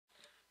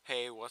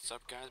Hey, what's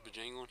up guys?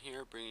 Bajangling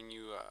here, bringing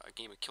you a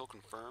game of Kill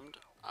Confirmed.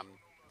 I'm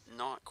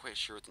not quite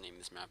sure what the name of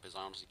this map is,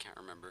 I honestly can't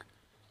remember.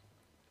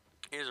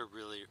 It is a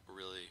really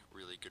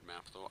good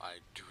map though.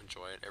 I do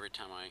enjoy it. Every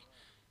time I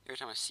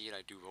see it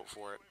I do vote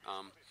for it.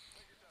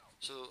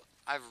 So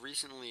I've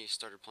recently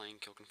started playing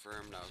Kill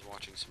Confirmed. I was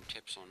watching some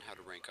tips on how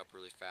to rank up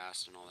really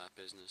fast and all that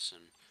business,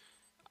 and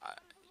I,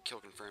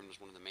 Kill Confirmed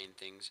was one of the main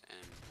things.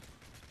 And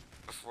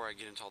before I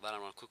get into all that, I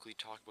want to quickly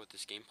talk about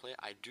this gameplay.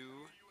 I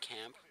do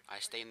camp. I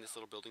stay in this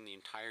little building the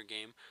entire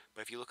game,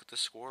 but if you look at the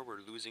score,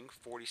 we're losing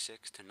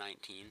 46 to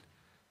 19.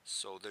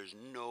 So there's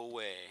no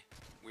way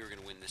we were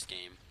going to win this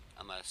game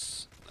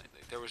unless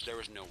there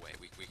was no way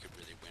we could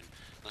really win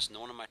unless no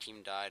one on my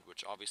team died,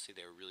 which obviously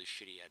they were really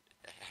shitty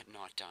at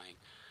not dying.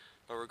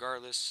 But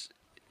regardless,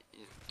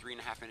 in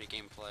 3.5 minute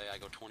gameplay, I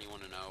go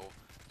 21 and 0,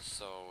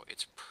 so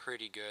it's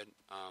pretty good.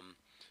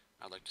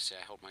 I'd like to say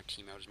I helped my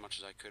team out as much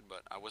as I could,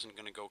 but I wasn't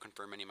gonna go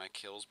confirm any of my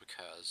kills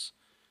because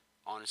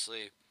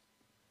honestly,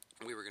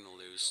 we were gonna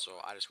lose.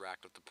 So I just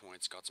racked up the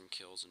points, got some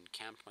kills, and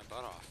camped my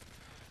butt off.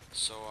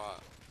 So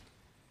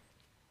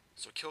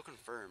kill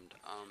confirmed.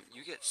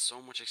 You get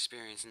so much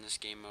experience in this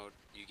game mode.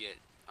 You get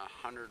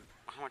 100.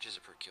 How much is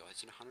it per kill?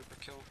 Is it 100 per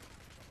kill?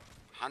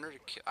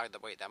 100 kill.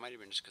 Wait, that might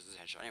have been just because it's a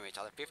headshot. Anyway, it's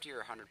either 50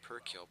 or 100 per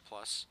kill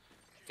plus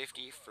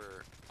 50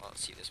 for. Well,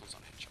 let's see. This one's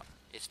not a headshot.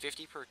 It's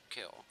 50 per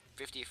kill,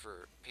 50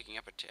 for picking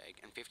up a tag,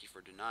 and 50 for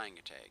denying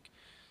a tag.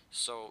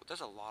 So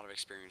there's a lot of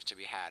experience to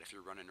be had if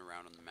you're running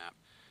around on the map.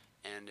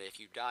 And if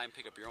you die and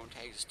pick up your own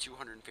tags, it's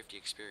 250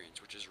 experience,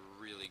 which is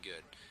really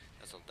good.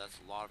 That's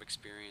a lot of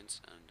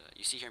experience, and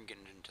you see here I'm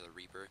getting into the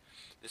Reaper.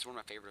 This is one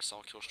of my favorite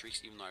assault kill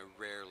streaks, even though I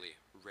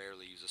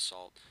rarely use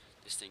assault.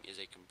 This thing is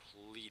a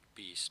complete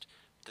beast.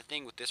 The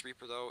thing with this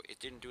Reaper though,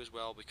 it didn't do as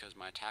well because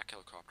my attack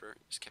helicopter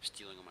just kept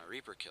stealing all my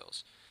Reaper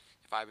kills.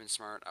 If I'd been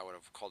smart, I would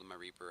have called in my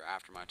Reaper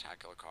after my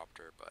attack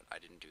helicopter, but I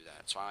didn't do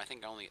that. So I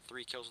think I only get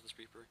 3 kills with this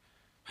Reaper.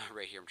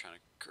 Right here I'm trying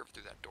to curve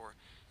through that door.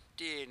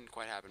 Didn't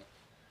quite happen.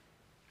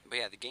 But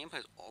yeah, the gameplay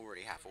is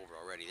already half over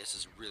already. This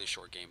is really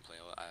short gameplay,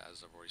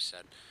 as I've already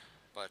said.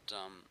 But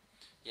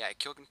yeah,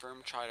 Kill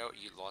Confirmed, tried out,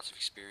 you get lots of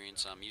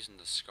experience. I'm using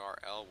the Scar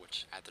L,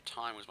 which at the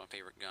time was my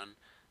favorite gun.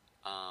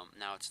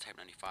 Now it's Type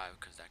 95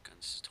 because that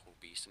gun's a total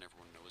beast and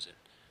everyone knows it.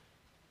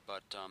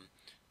 But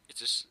it's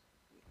just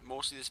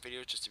mostly this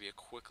video is just to be a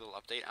quick little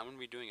update. I'm going to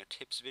be doing a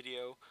tips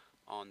video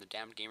on the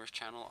Damned Gamers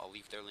channel. I'll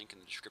leave their link in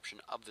the description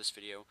of this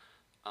video.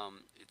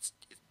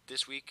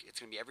 This week. It's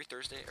going to be every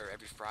Thursday or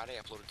every Friday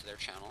uploaded to their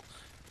channel.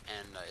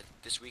 And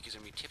this week is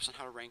going to be tips on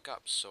how to rank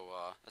up. So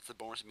that's the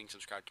bonus of being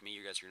subscribed to me.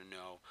 You guys are going to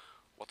know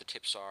what the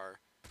tips are,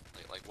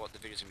 like what the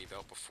video is going to be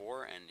about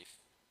before, and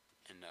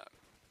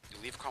you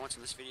leave comments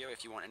in this video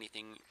if you want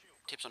anything,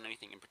 tips on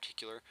anything in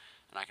particular,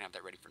 and I can have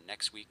that ready for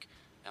next week.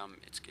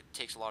 It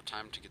takes a lot of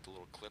time to get the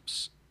little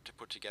clips to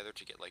put together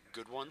to get like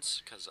good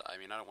ones, because I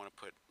mean I don't want to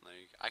put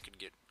like I could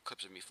get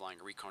clips of me flying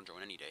a recon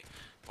drone any day,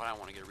 but I don't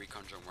want to get a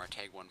recon drone where I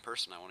tag one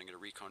person. I want to get a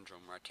recon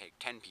drone where I tag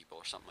 10 people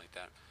or something like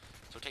that.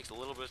 So it takes a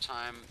little bit of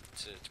time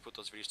to put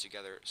those videos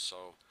together.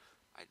 So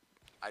I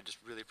I just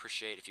really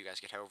appreciate if you guys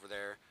could head over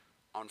there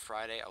on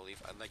Friday. I'll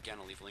leave a link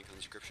in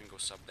the description. Go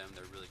sub them.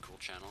 They're a really cool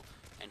channel.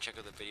 And check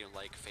out the video,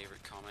 like,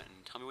 favorite, comment,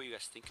 and tell me what you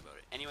guys think about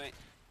it. Anyway,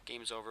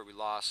 game's over. We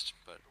lost,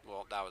 but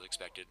well, that was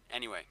expected.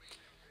 Anyway,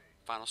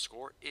 final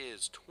score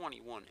is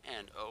 21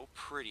 and 0.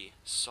 Pretty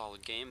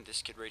solid game.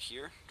 This kid right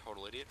here,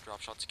 total idiot. Drop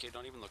shots kid,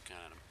 not even looking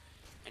at him.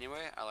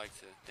 Anyway, I'd like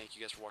to thank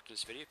you guys for watching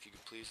this video. If you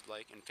could please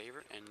like and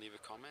favorite and leave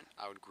a comment,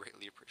 I would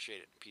greatly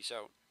appreciate it. Peace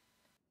out.